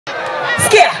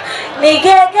Sikia.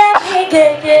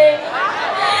 Nigege.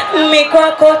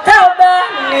 Mikwako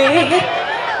tabani.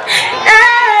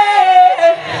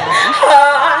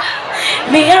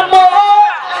 Mi amor.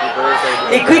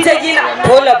 Nikuita jina.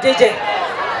 Pull up DJ.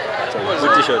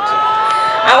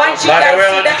 I want you guys to see that. By the way,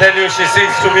 I want to tell you, she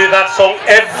sings to me that song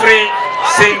every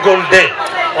single day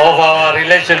of our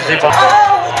relationship.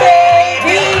 Oh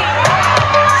baby.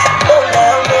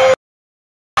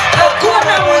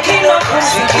 Hakuna mwingine wa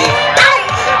kusikia.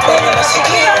 Kwenye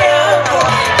masikio yangu.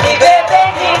 Ni bebe.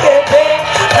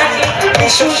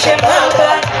 Nishushe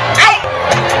baba.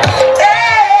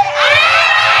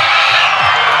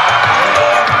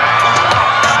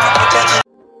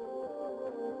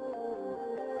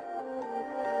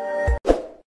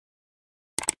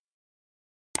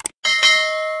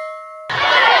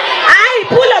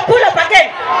 Pull up again.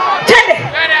 Tende.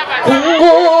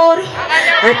 Kunguru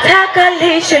ataka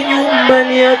lishe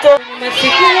nyumbani yato.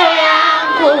 Masikio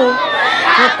yangu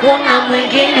hakuna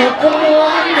mwingine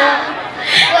kumuona.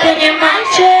 Kwenye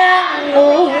macho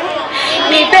yangu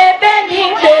ni bebe.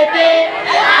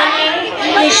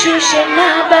 Nishushe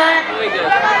naba.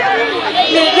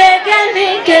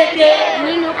 Nigege.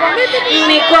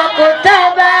 Mikwako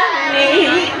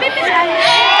tabani.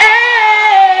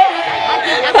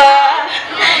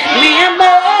 Mi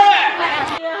amor,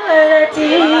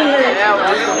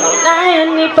 nayo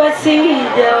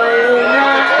nipasida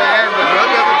wayona.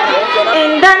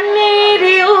 And I need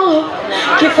you.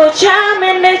 Kifo cha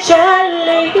mende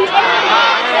chale.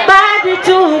 Body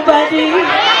to body.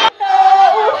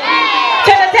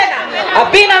 Tena.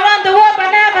 I've been around the world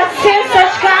but never seen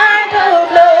such kind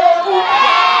of love.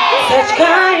 Such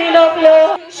kind of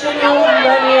love.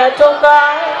 Nyumbani yatoka.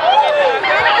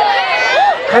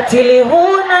 Katili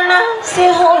huna nafsi,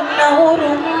 huna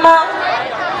huruma.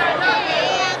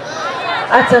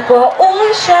 Atakuwa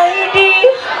ushahidi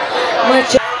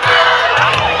macho.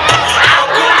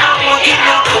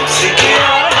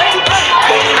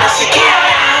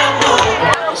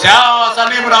 Hawa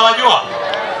wasanii mnawajua?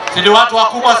 Si ni watu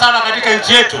wakubwa sana katika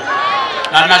nchi yetu.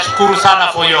 Na ninashukuru sana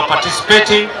for your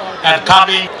participating and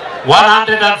coming.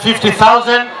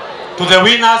 150,000 to the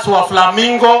winners wa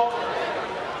Flamingo,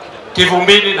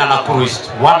 Kivumbini na Nakuru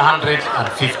East.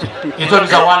 150. Hizo ni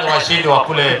za wale washindi wa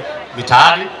kule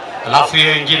Mtaani. Alafu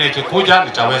hiyo ingine ikikuja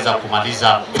nitaweza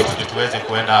kumaliza ili tuweze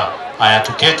kuenda haya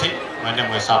tuketi mwende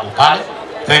mhesabu pale.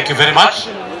 Thank you very much.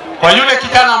 Kwa yule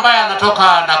kijana ambaye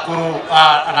anatoka Nakuru,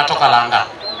 anatoka Langa.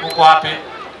 Huko wapi?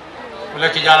 Ule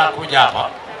kijana kuja hapa.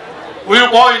 Huyu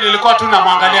boy nilikuwa tu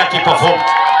namwangalia kiperform.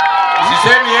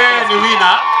 Sisemi yeye ni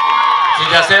winner.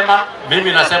 Sijasema,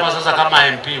 mimi nasema sasa kama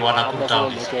MP wa Nakuru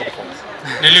Town.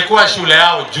 Nilikuwa shule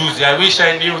yao juzi. I wish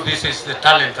I knew this is the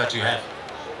talent that you have.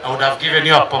 I would have given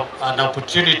you an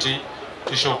opportunity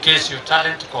to showcase your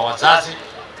talent kwa wazazi.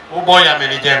 Huyu boy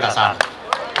amenijenga sana.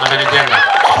 Amenijenga.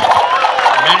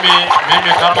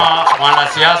 Mimi kama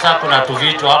mwanasiasa kuna tu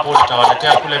vitu hapo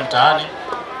nitawaletea kule mtaani.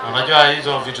 Unajua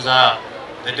hizo vitu za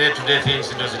the day to day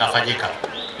things ndio zinafanyika.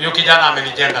 Huyo kijana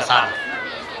amenijenga sana.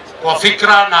 Kwa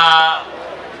fikra na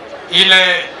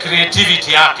ile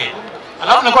creativity yake.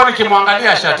 Alafu nilikuwa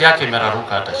nikimwangalia shati yake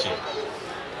imeraruka hata chini.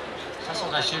 Sasa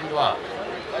unashindwa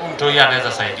mtu yeye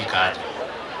anaweza saidika aje.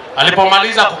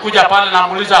 Alipomaliza kukuja pale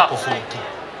namuuliza akufuntu.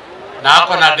 Na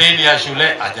ako na deni ya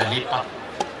shule hajalipa.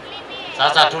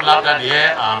 Sasa tu labda ni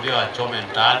yeye aambiwe achome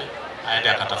mtaani aende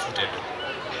akatafute do.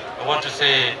 I want to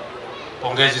say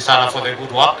pongezi sana for the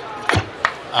good work.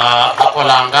 Ako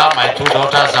Langa, my two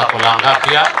daughters ako Langa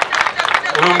pia.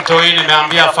 Huyu mtoi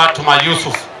nimeambia Fatuma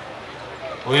Yusuf.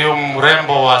 Huyu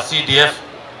mrembo wa CDF.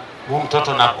 Huyu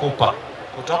mtoto nakupa.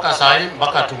 Kutoka saa hii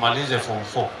mpaka tumalize form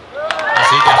 4.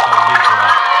 Asije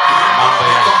akaulizwa mambo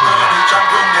ya shule.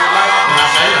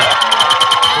 Unaelewa?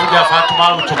 Kuja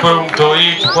Fatuma uchukue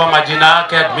mtoi, chukua majina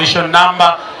yake, admission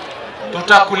number.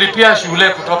 Tutakulipia shule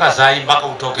kutoka saa hii mpaka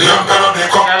utoke.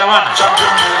 Unaelewana?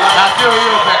 Na sio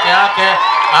hiyo peke yake,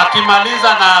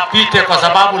 akimaliza na apite kwa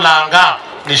sababu Langa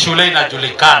ni shule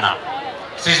inajulikana.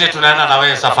 Sisi tunaenda na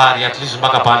wewe safari at least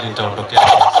mpaka pale nitaondokea.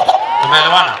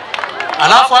 Umeelewana?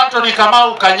 Alafu Anthony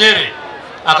Kamau Kanyere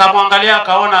akamwangalia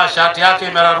akaona shati yake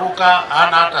imeraruka,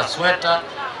 hana hata sweater.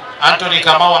 Anthony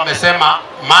Kamau amesema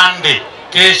Monday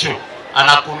kesho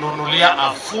anakununulia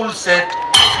a full set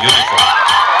of uniform.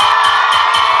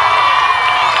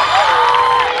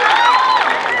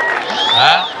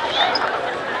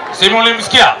 Simu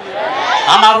ulimsikia?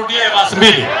 Ama rudie basi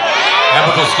mbili.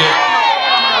 Hebu tusikie.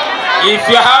 If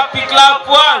you're happy, clap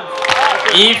once.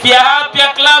 If you're happy,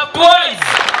 clap twice.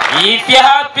 If you're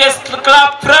happy,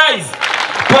 clap thrice.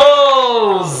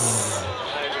 Pause.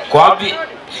 Kwabi.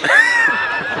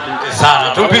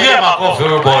 sana. Tumpigie makofi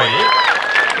huyu boy.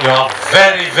 You are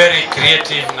very very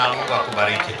creative na Mungu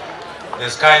akubariki. The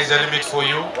sky is the limit for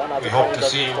you. We hope to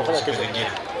see you siku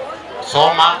zingine.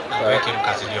 Soma na weke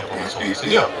mkazilio kwa masomo.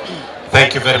 Ndio?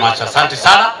 Thank you very much. Asante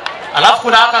sana. Alafu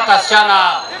kuna haka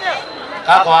kasichana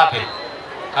kako wapi?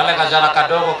 Kale kasichana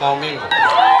kadogo ka Umingo.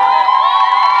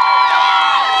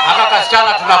 Haka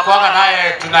kasichana tunakuaga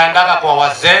naye, tunaendaga kwa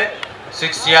wazee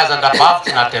 6 years and above,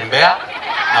 tunatembea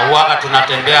na uaga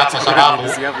tunatembea kwa sababu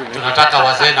tunataka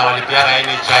wazee na walipiaga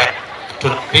NHI.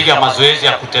 Tunapiga mazoezi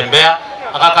ya kutembea.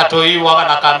 Haka toi uaga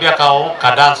nakaambia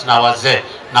ka dance na wazee.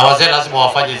 Na wazee lazima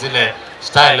wafanye zile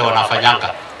style wanafanyanga.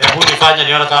 Hebu nifanye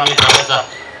nione kama mimi naweza.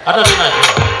 Hata mimi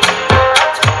najua.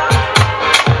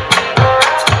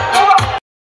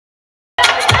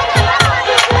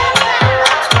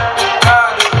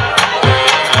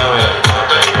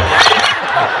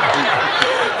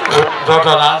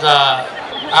 Mtoto anaanza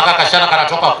aka kashana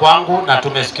kanatoka kwangu na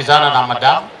tumesikizana na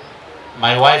madam.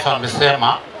 My wife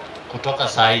amesema kutoka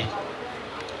saa hii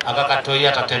aka katoi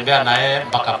atatembea na yeye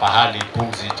mpaka pahali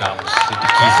pumzi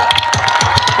itamsindikiza.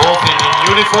 Both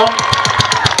in uniform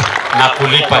na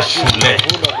kulipa shule.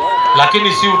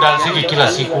 Lakini si udansiki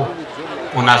kila siku.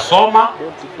 Unasoma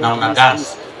na una dance.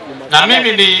 Na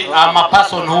mimi ni I'm a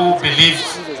person who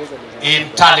believes in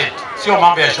talent. Sio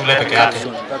mambo ya shule peke yake.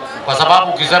 Kwa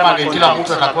sababu ukisema ni kila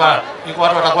mtu atakuwa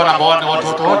watu watakuwa na maoni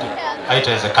watu wote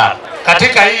haitawezekana.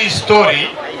 Katika hii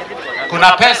story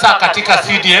kuna pesa katika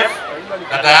CDF.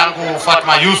 Dada yangu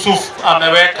Fatma Yusuf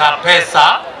ameweka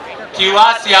pesa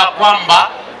kiwasi ya kwamba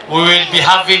we will be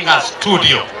having a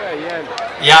studio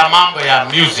ya mambo ya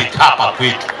music hapa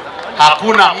kwetu.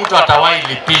 Hakuna mtu atawahi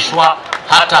lipishwa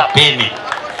hata peni.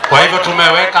 Kwa hivyo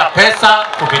tumeweka pesa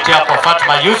kupitia kwa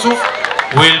Fatma Yusuf.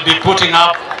 We'll be putting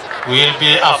up, will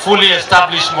be a fully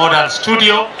established modern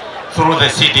studio through the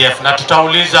CDF. Na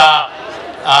tutauliza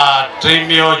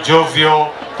Trimio, Jovio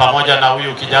pamoja na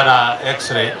huyu kijana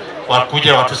X-ray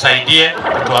wakuje watusaidie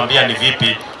kutuambia ni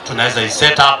vipi tunaweza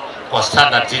set up kwa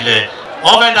standard ile.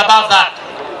 Over and above that,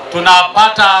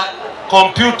 tunapata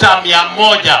kompyuta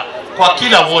 100 kwa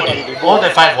kila wodi, all the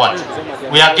 5 wards.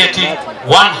 We are getting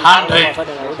 100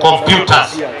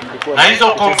 computers. Na hizo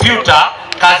kompyuta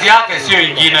kazi yake sio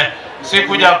ingine, si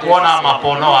kuja kuona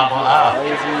mapono hapo.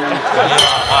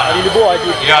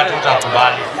 Hiyo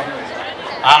tutakubali.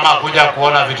 Ama kuja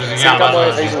kuona vitu zingine ambazo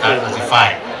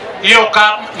hazifai. Hiyo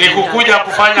ni kukuja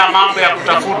kufanya mambo ya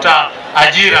kutafuta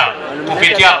ajira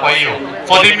kupitia kwa hiyo.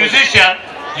 For the musician,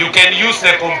 you can use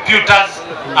the computers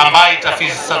ambayo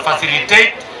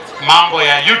facilitate mambo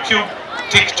ya YouTube,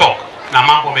 TikTok na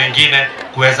mambo mengine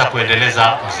kuweza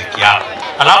kuendeleza muziki yako.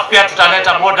 Alafu pia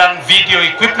tutaleta modern video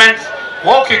equipment.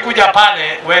 Wewe ukikuja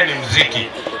pale wewe ni muziki.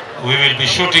 We will be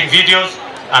shooting videos.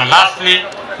 And lastly,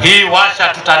 hii washa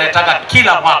tutaletaka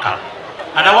kila mwaka.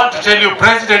 And I want to tell you,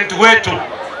 president wetu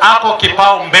ako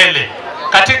kipao mbele.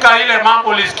 Katika ile mambo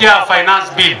ulisikia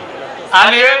finance bill,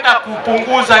 alienda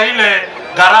kupunguza ile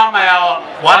gharama ya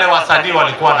wale wasanii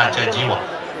walikuwa wanachajiwa.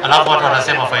 Alafu watu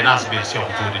wanasema finance bill sio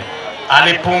mzuri.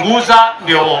 Alipunguza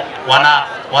ndio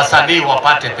wasanii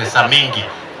wapate pesa mingi.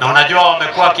 Na unajua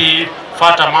wamekuwa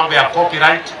kifuata mambo ya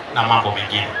copyright na mambo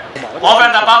mengine. Over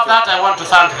and above that, I want to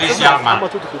thank this young man.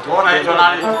 Unaona hiyo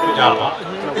nani kuja hapa?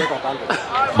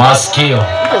 Maskio.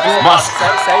 Mask.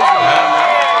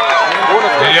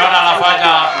 Niliona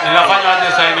ninafanya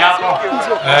aje sign yako?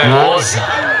 Woza.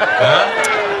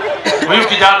 Huyu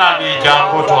kijana ni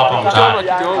jambo tu hapa mtaani.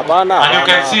 And you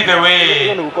can see the way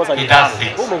he does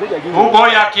things. Huyu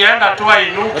boy akienda tu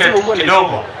ainuke tu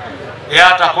kidogo, yeye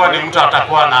atakuwa ni mtu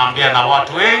atakuwa anaambia na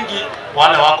watu wengi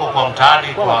wale wako kwa mtaani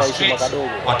kwa streets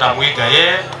watamuiga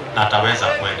yeye na ataweza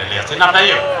kuendelea. Si namna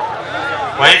hiyo?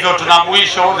 Kwa hivyo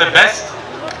tunamuish all the best.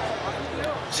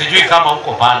 Sijui kama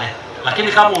uko pale,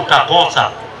 lakini kama utakosa,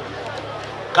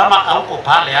 kama hauko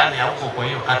pale, yani hauko kwa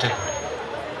hiyo category,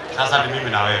 sasa ni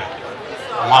mimi na wewe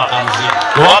mwaka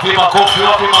mzima. Wapi makofi,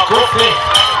 wapi makofi.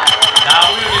 Na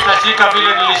huyu nitashika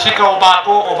vile nilishika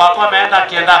Obako ameenda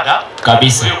akiendaga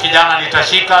kabisa. Huyu kijana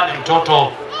nitashika, ni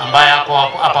mtoto ambaye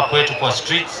ako hapa kwetu kwa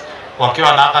streets,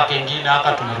 wakiwa na haka kingine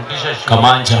haka tumerudisha shule.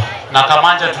 Kamanja. Na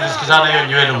Kamanja tulisikizana hiyo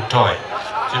nywele utoe.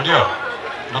 Si ndio?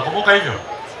 Nakumbuka hivyo.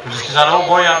 Tulisikizana huyo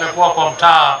boy amekuwa kwa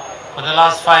mtaa for the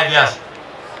last 5 years.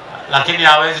 Lakini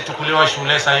hawezi tukuliwa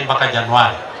shule sasa mpaka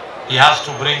Januari. He has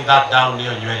to bring that down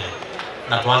hiyo nywele.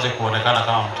 Na tuanze kuonekana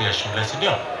kama mtu ya shule, si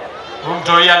ndio? Huyu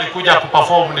mtu yeye alikuja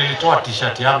kuperform, nilitoa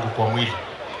t-shirt yangu kwa mwili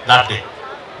that day.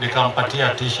 Nikampatia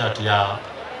t-shirt ya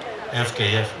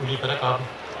FKF. Ulipeleka wapi?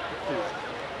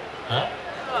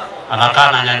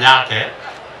 Anakaa na nyanyake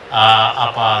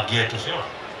hapa getu, sio?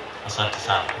 Asante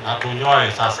sana. Na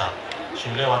tunyoe sasa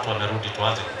shule watu wamerudi,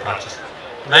 tuanze kupractice.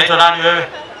 Unaitwa nani wewe?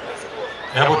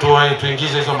 Hebu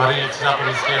tuingize hizo marili zako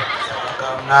nisikie.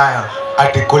 Nayo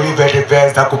ati kulive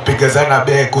defense na kupigazana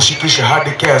be kushikisha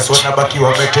hadi kesho wanabaki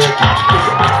wameteki.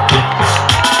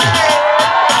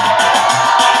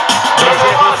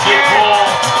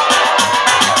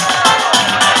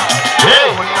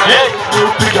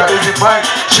 Upiga hizi mic,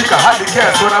 shika hadi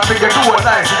kesho wanapiga tu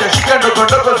walai, sijashika ndogo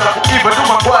ndogo za kuiva tu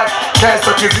mangwai,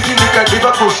 kesho kizidi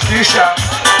nikadiva kushikisha.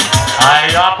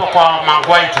 Hayo hapo kwa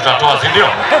mangwai tutatoa, si ndio?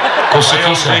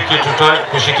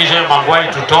 Kushikisha hiyo mangwai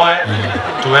tutoe,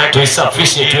 tuweke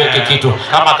tuisafishe, tuweke kitu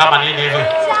kama nini hivi.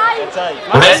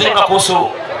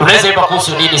 Unaweza imba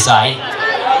kuhusu nini saa hii?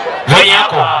 Venye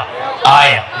yako.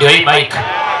 Haya, ndio hii mic.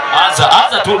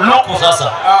 Anza tu luku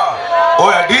sasa.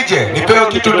 Oya DJ, nipeyo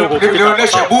kitu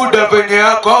nionyeshe Buda venye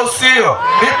yako au sio?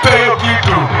 Nipeyo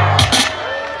kitu.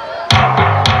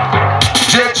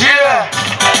 Jeje.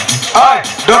 Ai,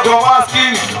 dogo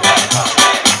maski.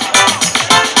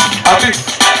 Ati,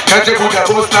 kaje Buda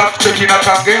boss na kucheki na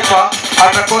kangepa,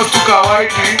 atakos tuka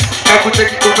white, na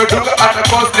kucheki umeduka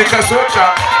atakos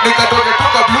nikasweta, nikatoke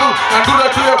tuka blue, na ndura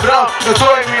tu ya brown, na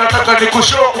soe ninataka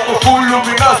nikushow uko full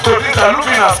luminous, to this a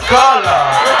luminous color.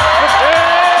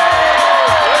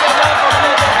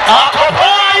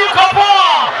 Yuko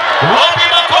poa. Wapi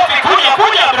makofi,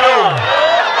 kuja bro.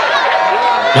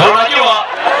 Na unajua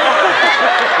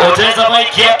utaweza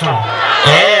mic yetu.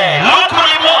 Luku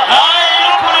ni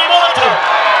moto.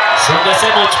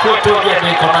 Singesema uchukue tu ya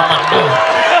niko na mando.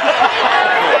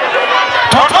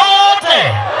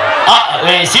 Popote.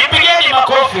 Sipigeni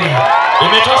makofi.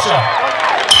 Imetosha.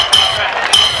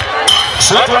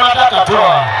 Sweta unataka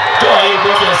toa hii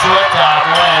bodi ya sweta,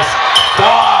 mwes.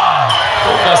 Toa.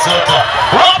 Sweta.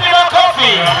 Wapi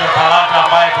makofi? Talanta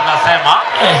ambaye tunasema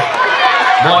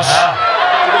Mosh.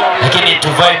 Lakini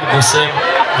tuvae mgusemo.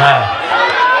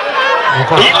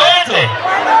 Ikoete.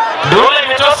 Ndule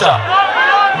imetosha.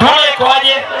 Ndule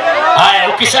ikoaje? Haya,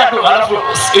 ukishadu alafu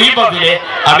imba vile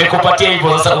amekupatia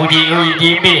hivyo, sasa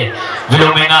ujiimbie vile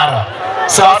umeng'ara.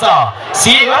 Sawa.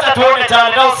 Si hata tuone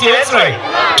Talanta au si X-ray.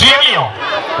 Kimio.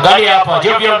 Angalia hapa,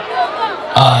 Jovion.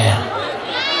 Haya.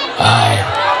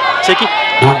 Cheki.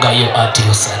 Dunga hiyo ati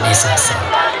usani sasa.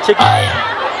 Haya.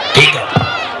 Piga.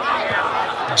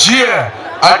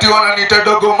 Ati wananiita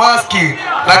dogo maski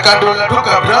na kadola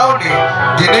tuka brownie,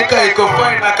 jinika iko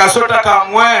fine na kasota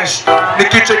kamwesh,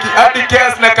 nikicheki hadi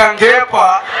kes na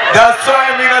kangepa. That's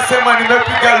why mimi nasema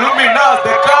nimepiga luminous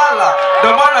the color,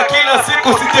 ndio maana kila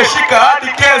siku sijeshika hadi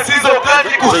kes hizo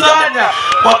kazi kusanya,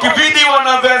 wakividi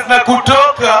wanavez na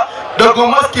kutoka. Dogo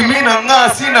maski mimi nang'aa,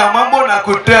 sina mambo na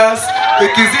kutest,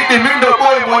 ikizidi mimi ndo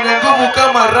boy mwenye nguvu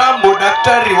kama Rambo,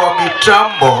 daktari wa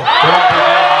mitambo.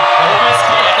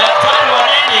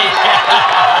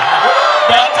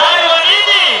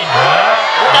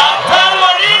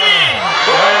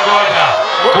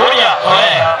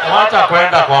 Wacha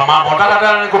kwenda kwa mama. Unataka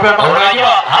tena nikupe mama?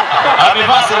 Unajua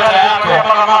amevaa sweta yako.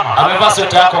 Amevaa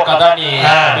sweta yako kadhani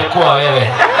amekuwa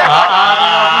wewe.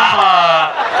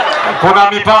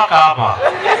 Kuna mipaka hapa.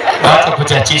 Hata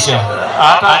kuchachisha.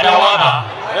 Hata anaona.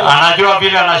 Anajua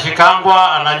vile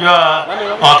anashikangwa, anajua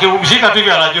wakimshika tu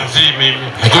vile anajua si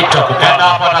mimi. Lakini tutakupenda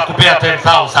hapo atakupea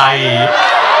 10,000 saa hii.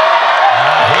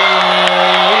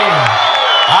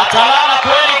 Atalala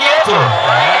kweli geto.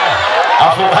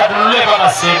 Afu hadunulie kama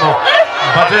simu.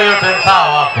 Pate hiyo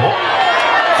 10,000 hapo.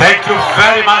 Thank you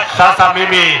very much. Sasa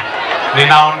mimi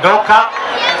ninaondoka.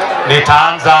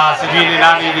 Nitaanza sijui ni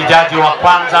nani ni jaji wa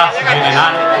kwanza, sijui ni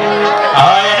nani.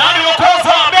 Nani wa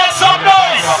kwanza? Make some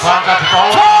noise. Wa kwanza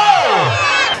tutaona.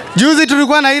 Juzi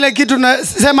tulikuwa na ile kitu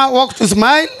nasema walk to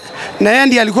smile, na yeye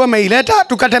ndiye alikuwa ameileta.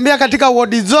 Tukatembea katika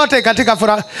wodi zote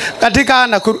katika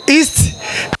Nakuru East,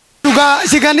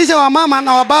 tukashikanisha wamama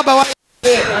na wababa wa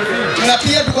na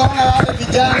pia tukaona wale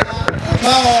vijana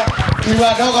ambao ni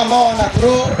wadogo ambao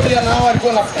wanagrow, pia nao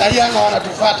walikuwa wanafurahia na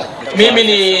wanatufuata. Mimi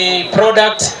ni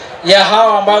product ya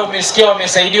hawa ambao umesikia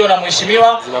wamesaidiwa na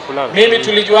mheshimiwa. Mimi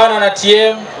tulijuana na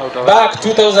TM back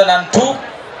 2002.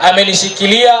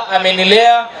 Amenishikilia,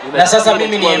 amenilea, na sasa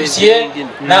mimi ni MCA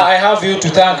na I have you to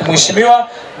thank mheshimiwa,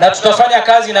 na tutafanya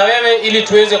kazi na wewe ili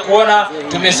tuweze kuona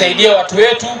tumesaidia watu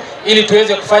wetu, ili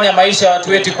tuweze kufanya maisha ya watu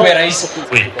wetu kuwe rahisi.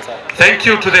 Thank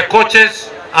you to the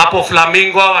coaches hapo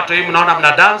Flamingo, watu hii mnaona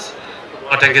mna dance,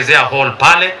 watengezea hall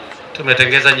pale,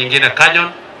 tumetengeza nyingine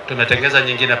Canyon, tumetengeza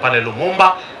nyingine pale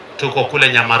Lumumba, tuko kule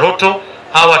Nyamaroto.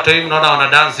 Hawa watu hii mnaona wana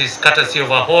dance is courtesy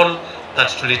of a hall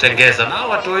that tulitengeza. Na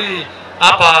watu hii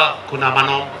hapa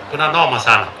kuna noma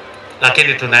sana,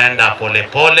 lakini tunaenda pole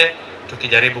pole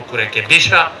tukijaribu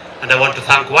kurekebisha. And I want to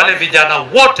thank wale vijana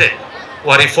wote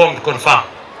wa Reformed Confirm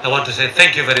I want to say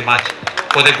thank you very much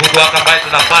for the good work ambayo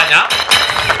tunafanya.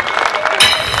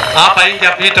 Hapa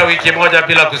ingepita wiki moja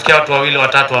bila kusikia watu wawili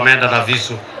watatu wameenda na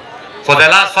visu. For the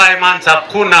last 5 months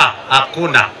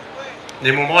hakuna.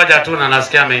 Ni mmoja tu na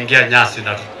nasikia ameingia nyasi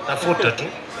na tafuta tu.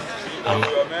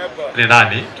 Ni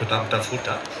nani?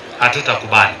 Tutamtafuta.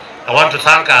 Hatutakubali. I want to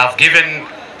thank, I have given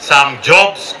some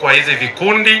jobs kwa hizi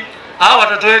vikundi. Hawa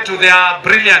watoto wetu, they are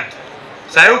brilliant.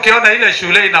 Sasa ukiona ile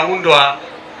shule inaundwa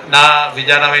na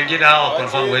vijana wengine hawa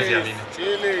confirm huwezi amini.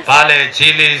 Pale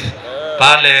Chili's,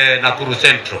 pale Nakuru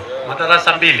Central.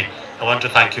 Madarasa 2. I want to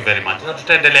thank you very much. Na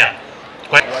tutaendelea.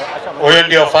 Huyu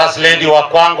ndio first lady wa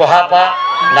kwangu hapa,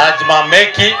 Najma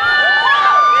Meki.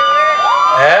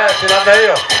 Si namna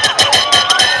hiyo.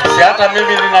 Si hata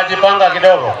mimi ninajipanga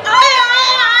kidogo.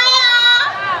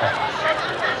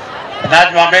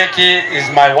 Najma Meki is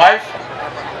my wife.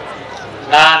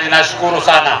 Na ninashukuru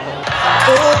sana.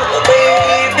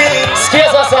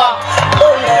 Sikia sasa.